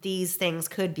these things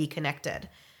could be connected.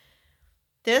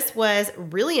 This was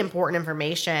really important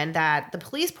information that the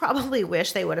police probably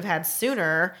wish they would have had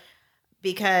sooner,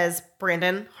 because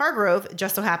Brandon Hargrove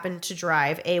just so happened to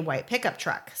drive a white pickup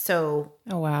truck. So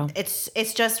oh wow,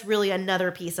 it's just really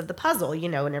another piece of the puzzle,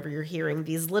 whenever you're hearing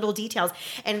these little details.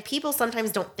 And people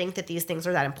sometimes don't think that these things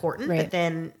are that important, right. But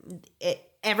then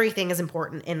everything is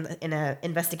important in an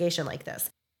investigation like this.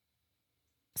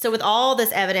 So with all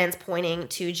this evidence pointing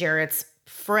to Jarrett's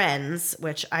friends,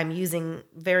 which I'm using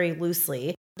very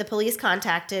loosely, the police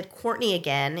contacted Courtney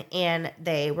again, and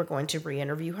they were going to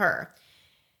re-interview her.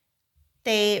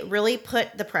 They really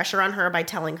put the pressure on her by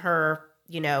telling her,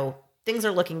 things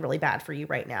are looking really bad for you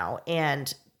right now.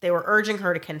 And they were urging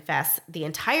her to confess the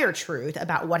entire truth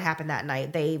about what happened that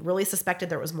night. They really suspected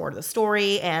there was more to the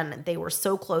story, and they were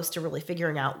so close to really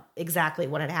figuring out exactly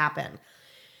what had happened.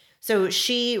 So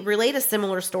she relayed a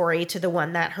similar story to the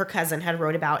one that her cousin had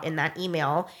wrote about in that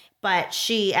email, but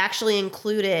she actually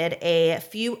included a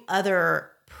few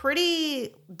other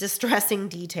pretty distressing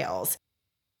details.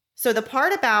 So the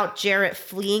part about Jarrett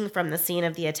fleeing from the scene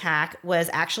of the attack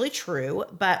was actually true,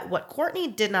 but what Courtney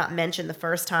did not mention the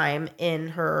first time in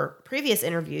her previous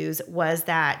interviews was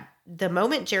that the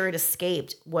moment Jarrett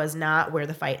escaped was not where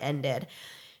the fight ended.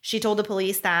 She told the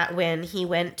police that when he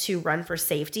went to run for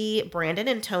safety, Brandon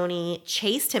and Tony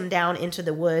chased him down into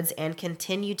the woods and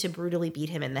continued to brutally beat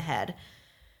him in the head.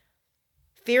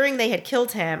 Fearing they had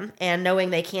killed him and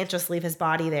knowing they can't just leave his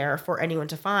body there for anyone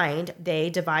to find, they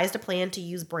devised a plan to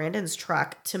use Brandon's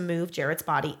truck to move Jarrett's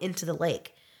body into the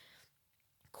lake.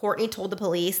 Courtney told the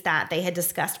police that they had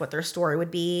discussed what their story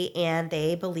would be and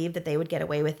they believed that they would get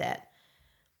away with it.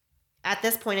 At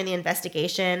this point in the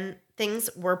investigation, things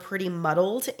were pretty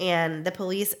muddled and the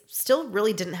police still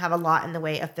really didn't have a lot in the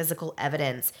way of physical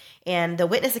evidence. And the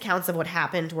witness accounts of what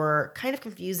happened were kind of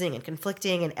confusing and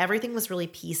conflicting, and everything was really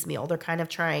piecemeal. They're kind of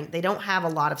they don't have a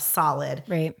lot of solid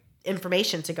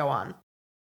information to go on.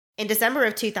 In December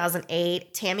of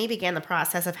 2008, Tammy began the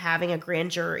process of having a grand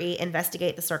jury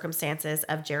investigate the circumstances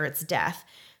of Jarrett's death.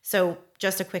 So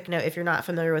just a quick note, if you're not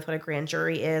familiar with what a grand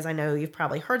jury is, I know you've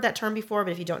probably heard that term before,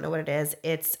 but if you don't know what it is,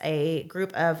 it's a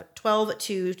group of 12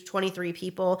 to 23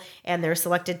 people, and they're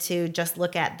selected to just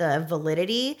look at the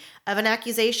validity of an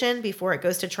accusation before it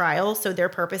goes to trial. So their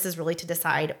purpose is really to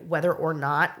decide whether or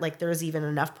not there's even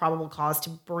enough probable cause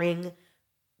to bring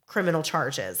criminal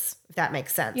charges, if that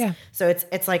makes sense. Yeah. So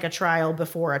it's like a trial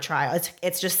before a trial.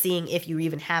 It's just seeing if you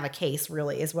even have a case,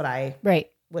 really, is what I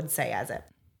would say as it.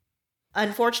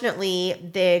 Unfortunately,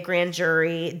 the grand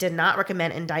jury did not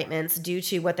recommend indictments due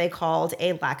to what they called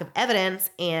a lack of evidence,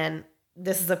 and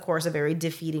this is, of course, a very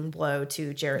defeating blow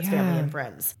to Jarrett's family and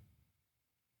friends.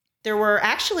 There were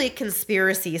actually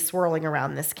conspiracies swirling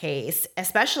around this case,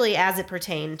 especially as it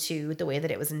pertained to the way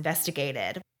that it was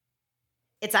investigated.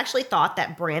 It's actually thought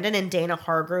that Brandon and Dana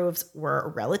Hargroves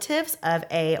were relatives of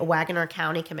a Wagoner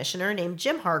County commissioner named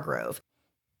Jim Hargrove.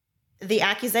 The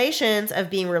accusations of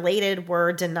being related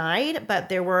were denied, but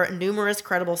there were numerous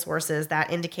credible sources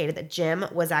that indicated that Jim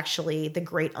was actually the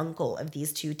great uncle of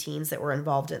these two teens that were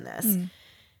involved in this.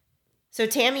 So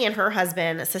Tammy and her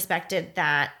husband suspected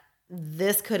that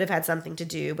this could have had something to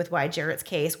do with why Jarrett's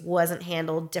case wasn't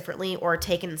handled differently or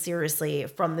taken seriously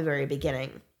from the very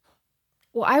beginning.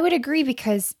 Well, I would agree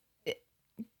because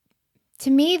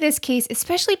to me, this case,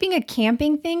 especially being a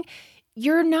camping thing,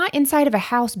 you're not inside of a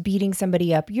house beating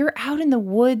somebody up. You're out in the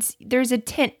woods. There's a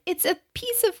tent. It's a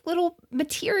piece of little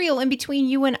material in between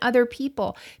you and other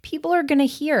people. People are going to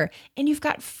hear. And you've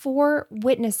got 4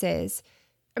 witnesses.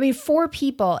 4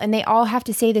 people, and they all have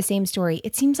to say the same story.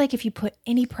 It seems like if you put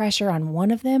any pressure on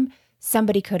one of them,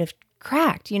 somebody could have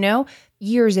cracked,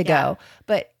 years ago. Yeah.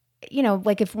 But,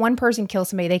 if one person kills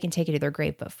somebody, they can take it to their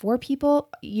grave. But 4 people,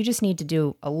 you just need to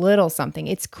do a little something.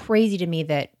 It's crazy to me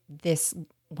that this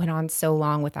went on so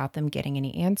long without them getting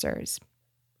any answers.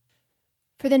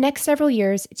 For the next several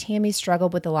years, Tammy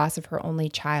struggled with the loss of her only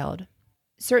child.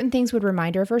 Certain things would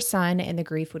remind her of her son, and the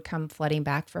grief would come flooding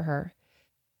back for her.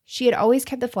 She had always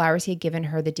kept the flowers he had given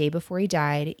her the day before he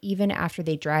died, even after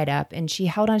they dried up, and she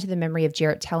held on to the memory of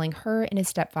Jarrett telling her and his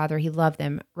stepfather he loved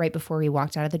them right before he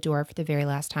walked out of the door for the very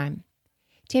last time.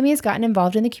 Tammy has gotten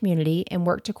involved in the community and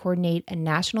worked to coordinate a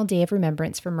National Day of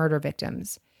Remembrance for murder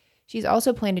victims. She's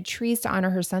also planted trees to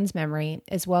honor her son's memory,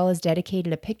 as well as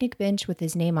dedicated a picnic bench with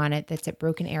his name on it that's at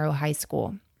Broken Arrow High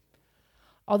School.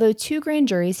 Although 2 grand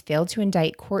juries failed to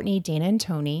indict Courtney, Dana, and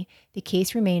Tony, the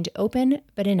case remained open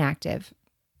but inactive.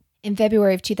 In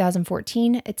February of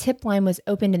 2014, a tip line was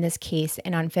opened in this case,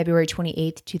 and on February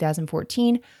 28,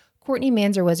 2014, Courtney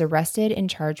Manzer was arrested and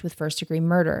charged with first-degree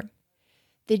murder.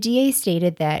 The DA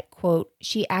stated that, quote,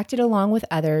 she acted along with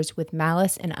others with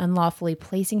malice and unlawfully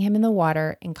placing him in the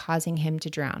water and causing him to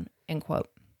drown, end quote.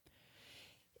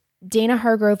 Dana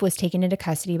Hargrove was taken into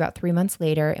custody about 3 months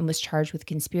later and was charged with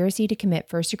conspiracy to commit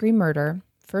first-degree murder,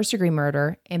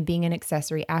 and being an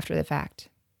accessory after the fact.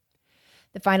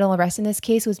 The final arrest in this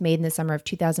case was made in the summer of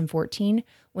 2014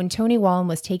 when Tony Wallen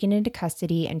was taken into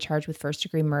custody and charged with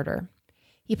first-degree murder.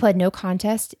 He pled no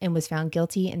contest and was found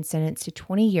guilty and sentenced to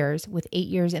 20 years with 8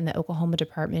 years in the Oklahoma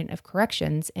Department of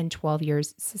Corrections and 12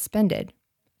 years suspended.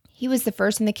 He was the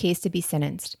first in the case to be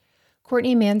sentenced.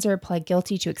 Courtney Manzer pled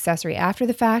guilty to accessory after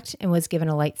the fact and was given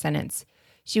a light sentence.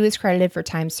 She was credited for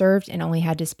time served and only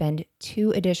had to spend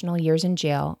 2 additional years in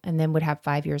jail and then would have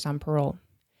 5 years on parole.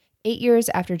 8 years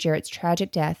after Jarrett's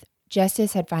tragic death,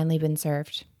 justice had finally been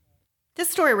served. This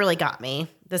story really got me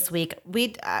this week.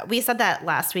 We said that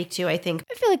last week too, I think.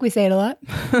 I feel like we say it a lot.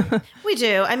 We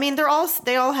do. I mean,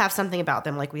 they all have something about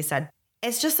them, like we said.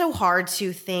 It's just so hard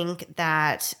to think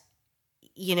that,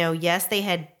 yes, they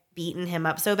had beaten him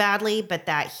up so badly, but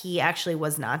that he actually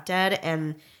was not dead.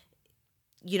 And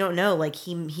you don't know, like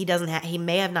he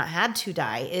may have not had to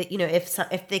die.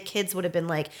 If the kids would have been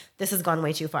like, this has gone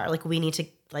way too far, like we need to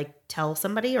like tell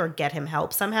somebody or get him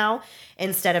help somehow,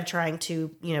 instead of trying to,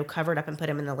 cover it up and put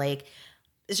him in the lake.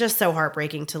 It's just so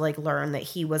heartbreaking to like learn that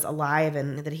he was alive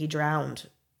and that he drowned.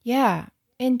 Yeah.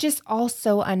 And just all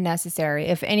so unnecessary.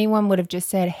 If anyone would have just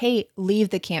said, hey, leave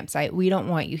the campsite. We don't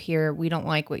want you here. We don't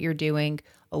like what you're doing.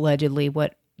 Allegedly,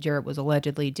 what Jarrett was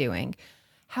allegedly doing.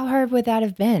 How hard would that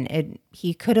have been?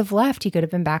 He could have left. He could have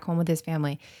been back home with his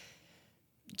family.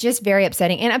 Just very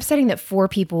upsetting. And upsetting that 4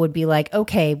 people would be like,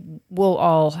 okay, we'll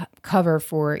all cover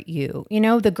for you.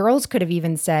 The girls could have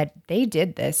even said they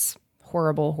did this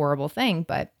horrible, horrible thing.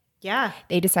 But yeah,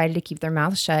 they decided to keep their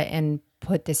mouths shut and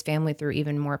put this family through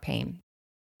even more pain.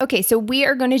 Okay, so we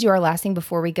are going to do our last thing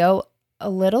before we go. A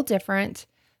little different.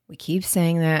 We keep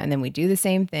saying that and then we do the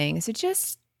same thing. So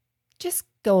just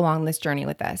go along this journey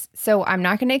with us. So I'm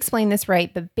not going to explain this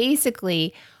right, but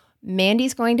basically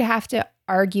Mandy's going to have to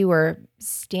argue or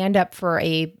stand up for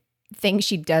a thing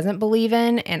she doesn't believe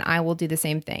in, and I will do the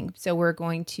same thing. So we're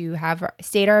going to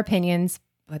state our opinions,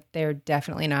 but they're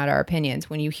definitely not our opinions.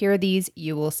 When you hear these,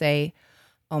 you will say,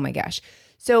 oh my gosh.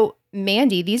 So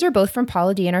Mandy, these are both from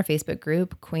Paula D in our Facebook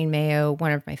group, Queen Mayo,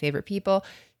 one of my favorite people.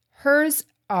 Hers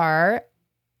are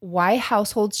why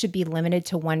households should be limited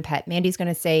to 1 pet. Mandy's going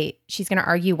to say, she's going to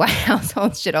argue why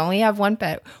households should only have 1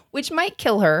 pet, which might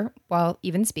kill her while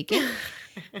even speaking.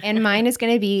 And mine is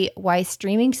going to be why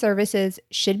streaming services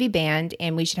should be banned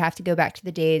and we should have to go back to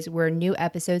the days where new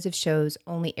episodes of shows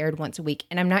only aired once a week.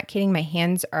 And I'm not kidding. My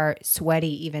hands are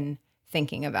sweaty even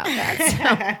thinking about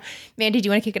that. So, Mandy, do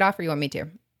you want to kick it off or you want me to?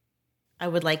 I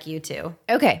would like you to.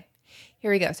 Okay, here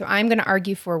we go. So I'm going to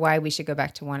argue for why we should go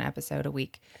back to 1 episode a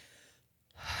week.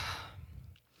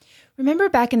 Remember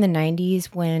back in the 90s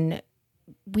when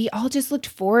we all just looked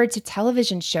forward to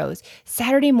television shows?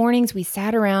 Saturday mornings, we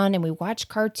sat around and we watched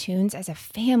cartoons as a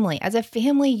family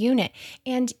unit.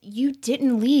 And you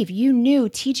didn't leave. You knew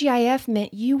TGIF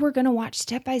meant you were going to watch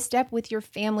Step by Step with your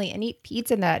family and eat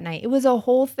pizza that night. It was a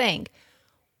whole thing.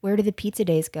 Where did the pizza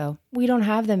days go? We don't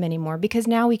have them anymore because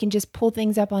now we can just pull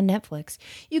things up on Netflix.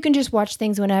 You can just watch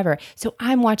things whenever. So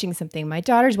I'm watching something. My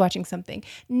daughter's watching something.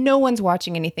 No one's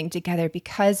watching anything together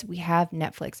because we have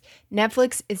Netflix.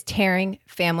 Netflix is tearing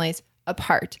families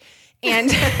apart. And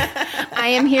I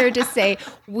am here to say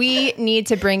we need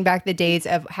to bring back the days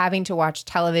of having to watch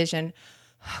television.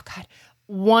 Oh, God.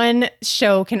 1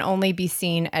 show can only be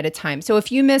seen at a time. So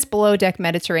if you miss Below Deck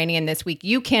Mediterranean this week,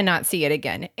 you cannot see it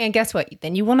again. And guess what?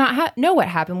 Then you will not know what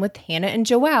happened with Hannah and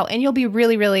Joelle, and you'll be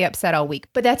really, really upset all week.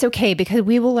 But that's okay because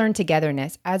we will learn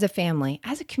togetherness as a family,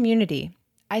 as a community.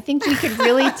 I think we could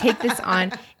really take this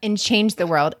on and change the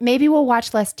world. Maybe we'll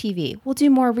watch less TV. We'll do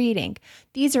more reading.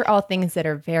 These are all things that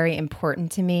are very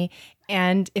important to me.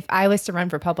 And if I was to run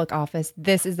for public office,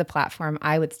 this is the platform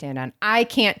I would stand on. I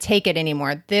can't take it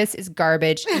anymore. This is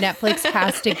garbage. Netflix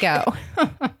has to go.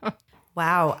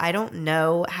 Wow, I don't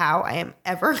know how I am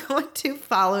ever going to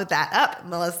follow that up,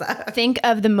 Melissa. Think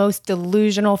of the most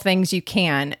delusional things you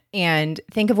can and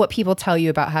think of what people tell you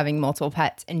about having multiple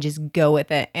pets and just go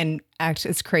with it and act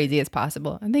as crazy as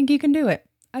possible. I think you can do it.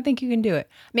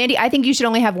 Mandy, I think you should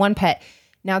only have 1 pet.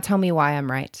 Now tell me why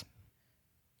I'm right.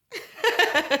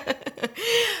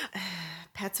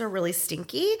 Pets are really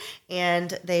stinky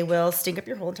and they will stink up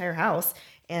your whole entire house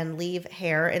and leave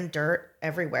hair and dirt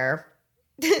everywhere.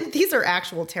 These are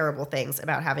actual terrible things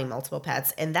about having multiple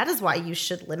pets, and that is why you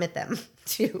should limit them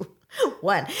to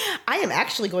 1. I am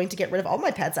actually going to get rid of all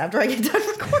my pets after I get done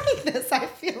recording this, I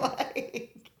feel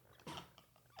like.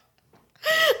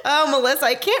 Oh, Melissa,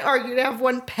 I can't argue to have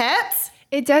 1 pet.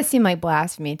 It does seem like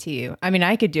blasphemy to you. I mean,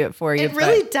 I could do it for you. It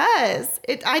really does.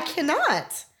 I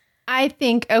cannot. I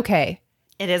think, okay.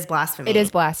 It is blasphemy. It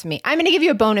is blasphemy. I'm going to give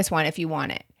you a bonus one if you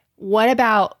want it. What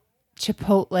about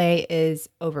Chipotle is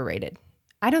overrated?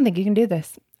 I don't think you can do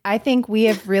this. I think we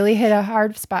have really hit a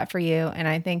hard spot for you. And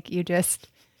I think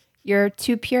you're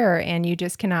too pure and you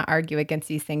just cannot argue against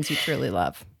these things you truly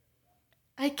love.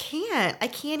 I can't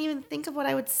even think of what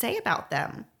I would say about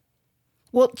them.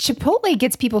 Well, Chipotle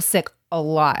gets people sick a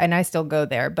lot and I still go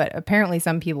there. But apparently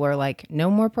some people are like, no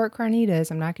more pork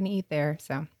carnitas. I'm not going to eat there.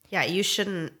 So yeah, you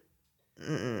shouldn't.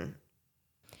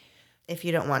 If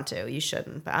you don't want to, you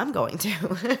shouldn't, but I'm going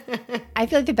to. I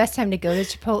feel like the best time to go to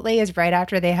Chipotle is right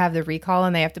after they have the recall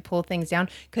and they have to pull things down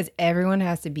because everyone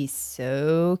has to be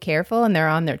so careful and they're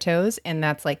on their toes. And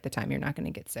that's like the time you're not going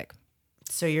to get sick.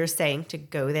 So you're saying to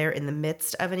go there in the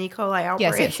midst of an E. coli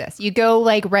outbreak? Yes. You go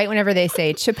like right whenever they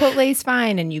say Chipotle's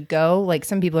fine and you go, like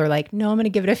some people are like, no, I'm going to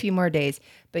give it a few more days.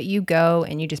 But you go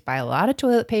and you just buy a lot of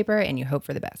toilet paper and you hope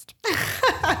for the best.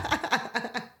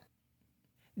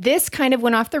 This kind of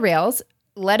went off the rails.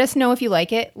 Let us know if you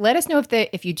like it. Let us know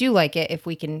if you do like it, if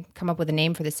we can come up with a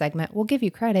name for the segment. We'll give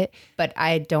you credit, but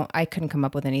I couldn't come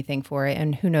up with anything for it.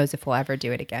 And who knows if we'll ever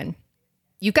do it again.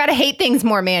 You've got to hate things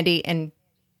more, Mandy. And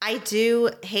I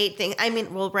do hate things. I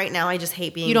mean, well, right now I just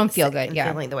hate being You don't feel sick good, and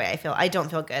yeah. feeling the way I feel. I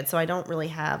don't feel good. So I don't really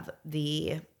have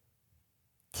the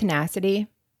tenacity,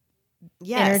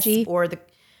 energy, or the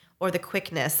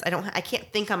quickness. I can't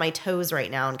think on my toes right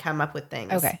now and come up with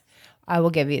things. Okay. I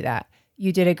will give you that.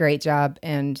 You did a great job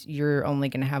and you're only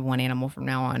going to have one animal from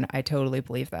now on. I totally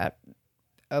believe that.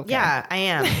 Okay. Yeah, I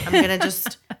am.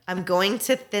 I'm going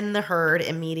to thin the herd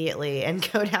immediately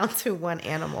and go down to one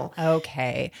animal.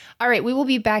 Okay. All right. We will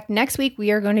be back next week. We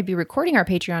are going to be recording our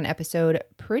Patreon episode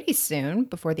pretty soon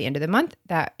before the end of the month.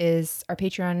 That is, our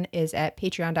Patreon is at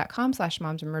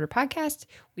patreon.com/momsandmurderpodcast.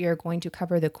 We are going to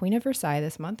cover the Queen of Versailles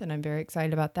this month, and I'm very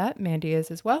excited about that. Mandy is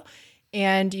as well.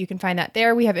 And you can find that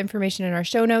there. We have information in our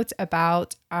show notes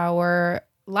about our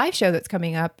live show that's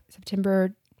coming up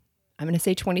September, I'm going to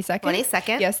say 22nd.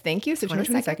 22nd. Yes, thank you. September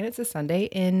 22nd. It's a Sunday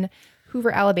in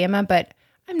Hoover, Alabama. But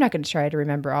I'm not going to try to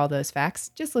remember all those facts.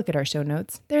 Just look at our show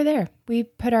notes. They're there. We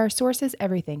put our sources,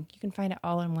 everything. You can find it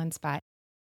all in one spot.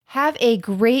 Have a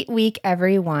great week,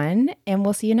 everyone. And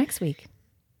we'll see you next week.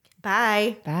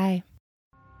 Bye. Bye.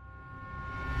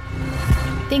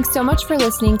 Thanks so much for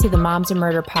listening to the Moms and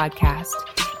Murder podcast.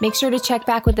 Make sure to check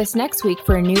back with us next week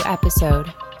for a new episode.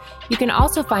 You can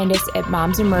also find us at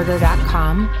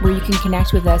momsandmurder.com, where you can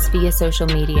connect with us via social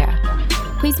media.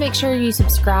 Please make sure you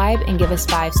subscribe and give us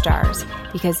 5 stars,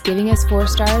 because giving us 4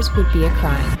 stars would be a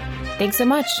crime. Thanks so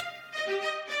much.